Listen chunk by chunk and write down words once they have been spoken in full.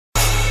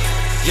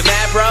You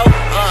mad, bro?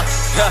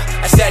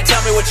 I said,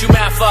 tell me what you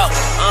mad for.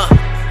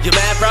 You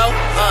mad, bro?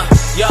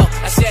 Yo,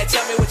 I said,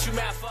 tell me what you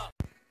mad for.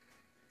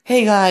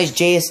 Hey guys,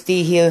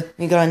 JSD here.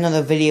 We got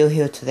another video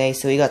here today.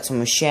 So we got some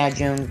Reshad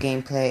Jones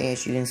gameplay.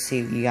 As you can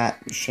see, we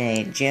got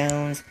Reshad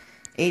Jones,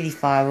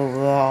 85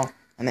 overall.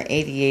 I'm at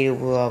 88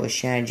 overall with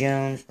Reshad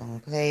Jones,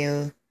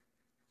 player.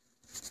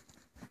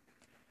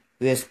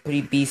 We have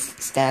pretty beast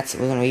stats.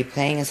 We're gonna be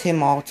playing as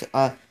him all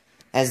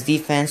as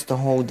defense the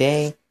whole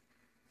day,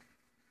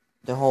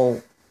 the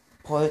whole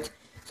part.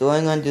 So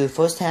we're gonna do the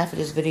first half of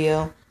this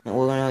video, and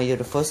we're gonna do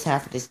the first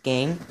half of this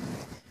game,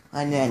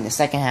 and then the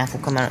second half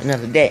will come out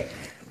another day.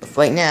 But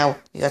for right now,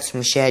 we got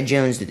some Reshad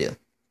Jones to do.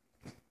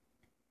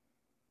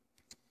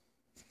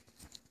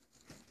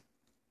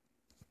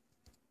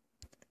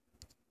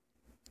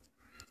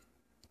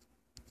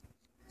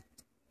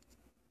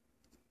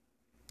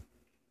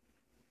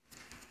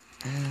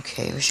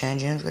 Okay, Reshad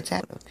Jones, what's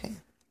that? Okay.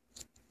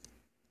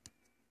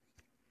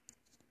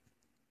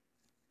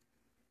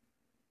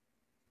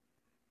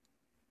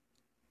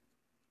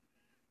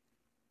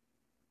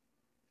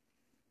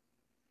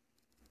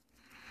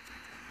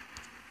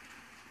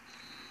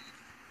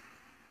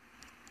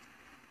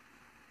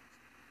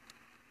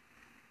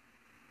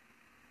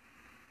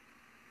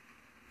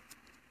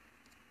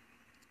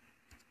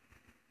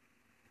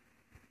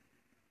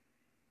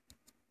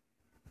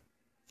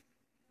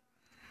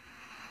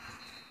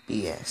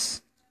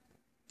 BS.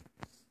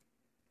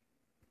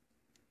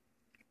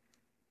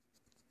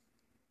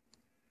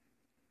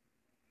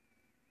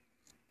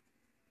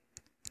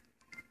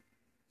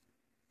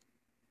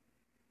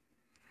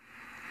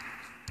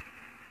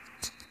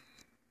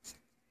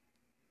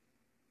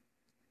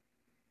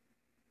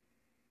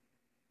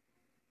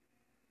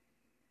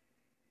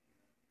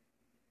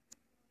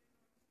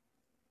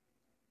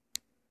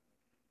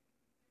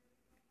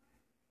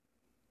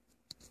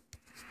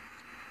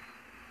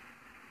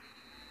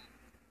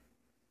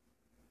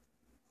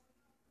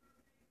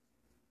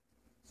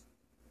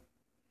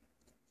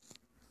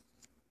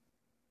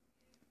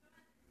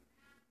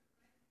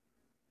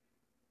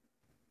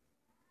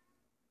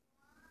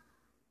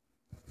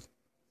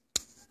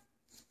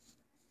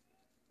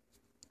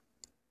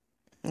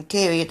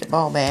 Okay, we get the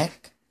ball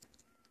back.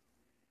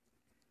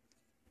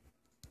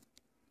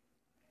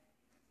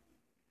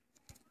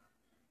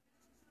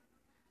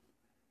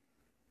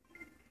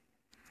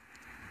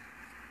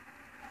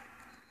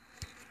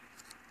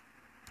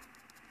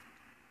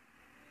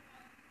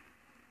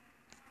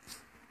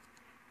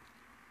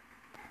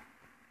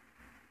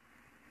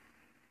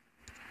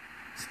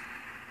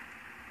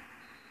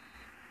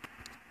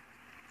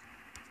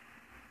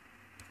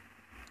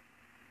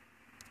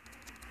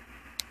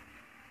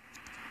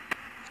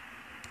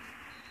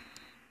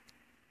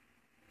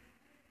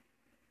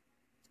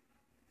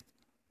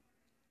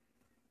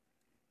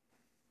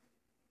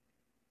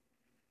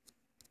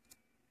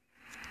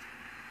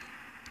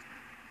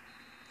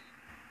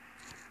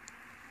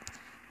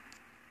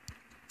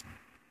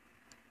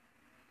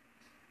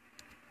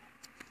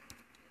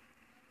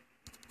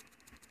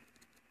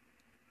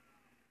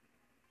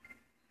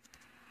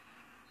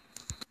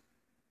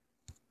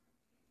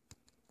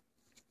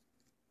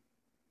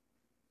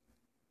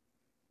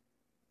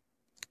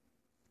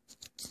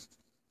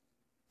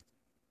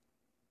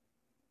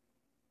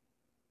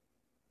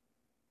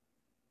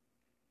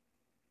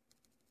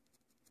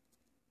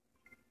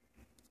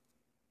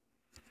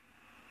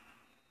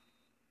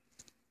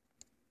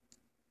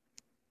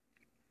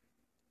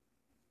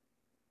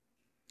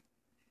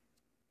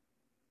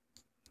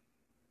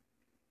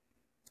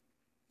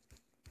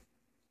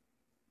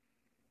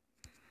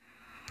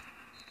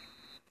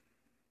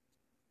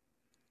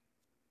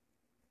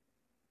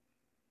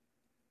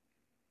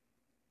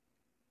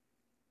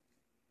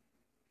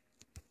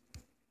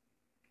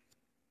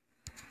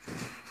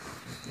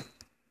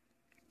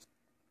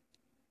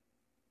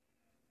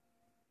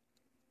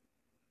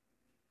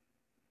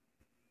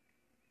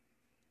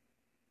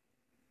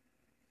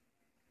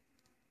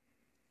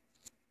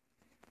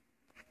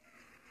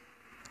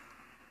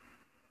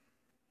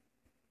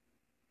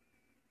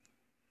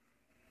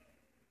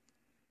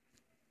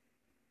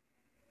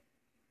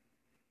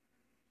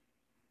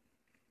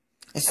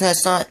 It's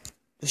not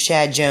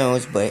Reshad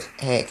Jones, but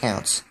hey, it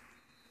counts.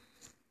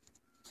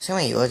 So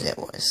many yards that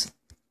was.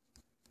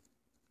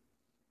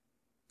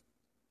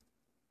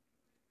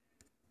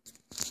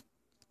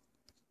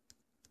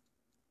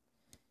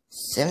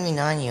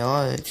 $79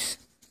 yards.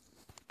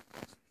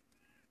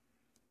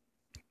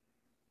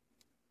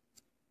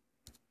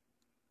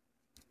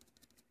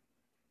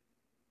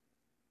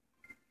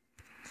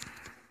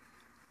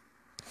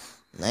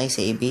 Nice,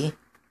 AB.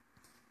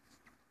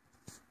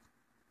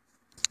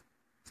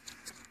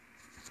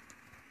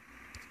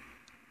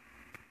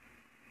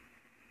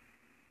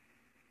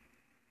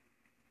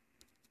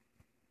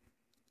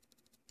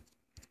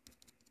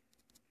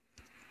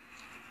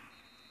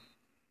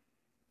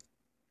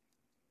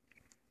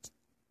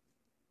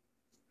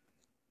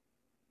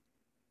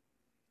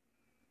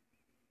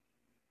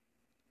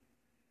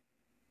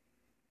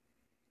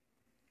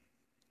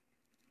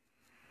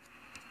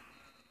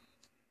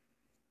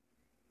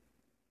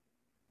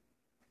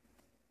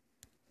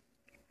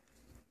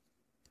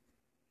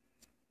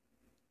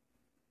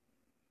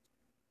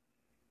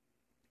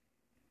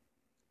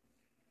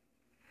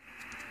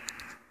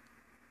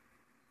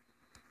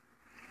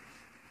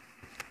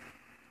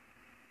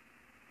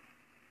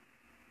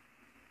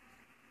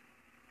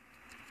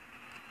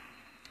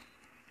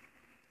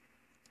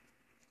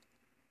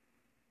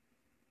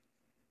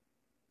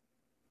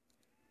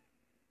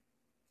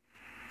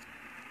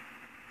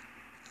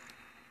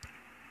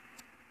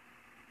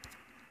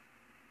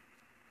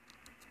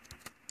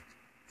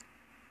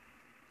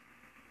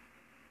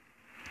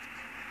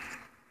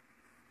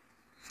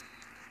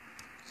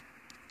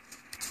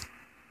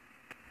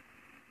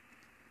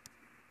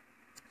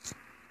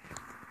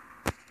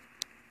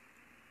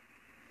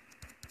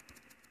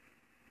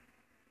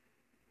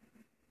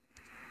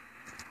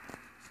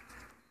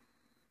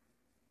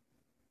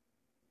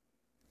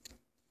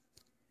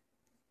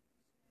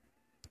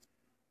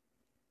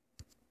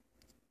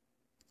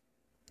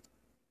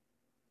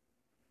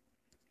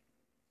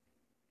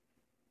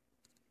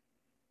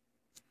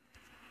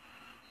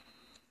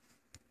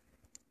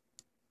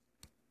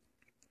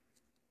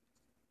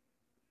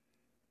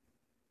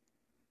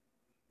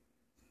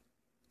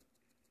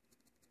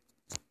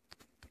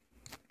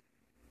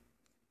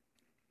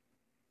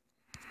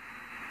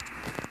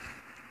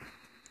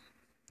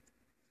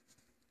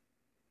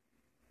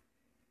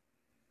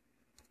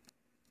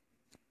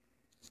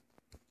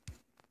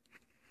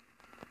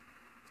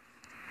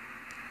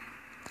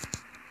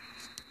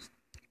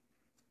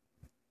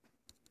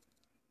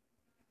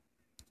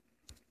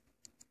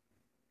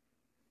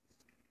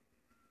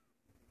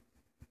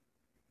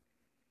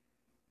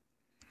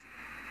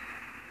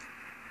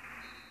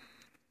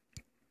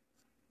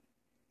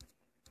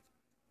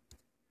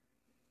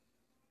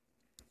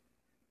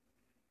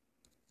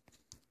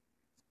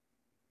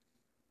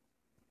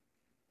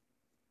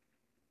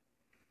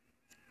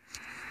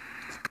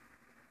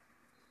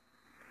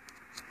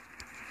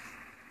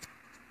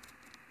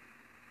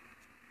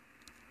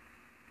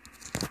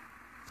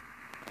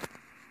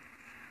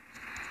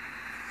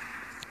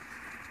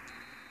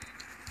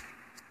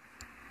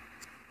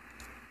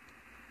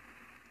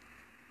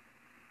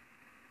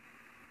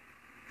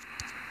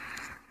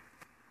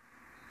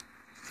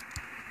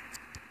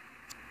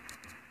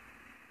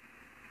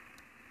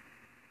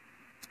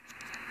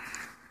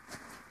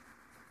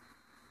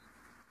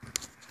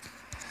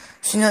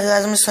 So, you know,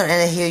 guys, I'm just gonna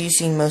end it here. You've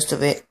seen most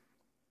of it.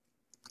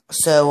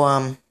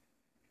 So,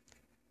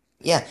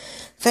 yeah.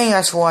 Thank you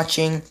guys for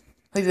watching.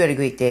 Hope you had a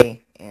great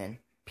day, and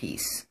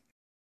peace.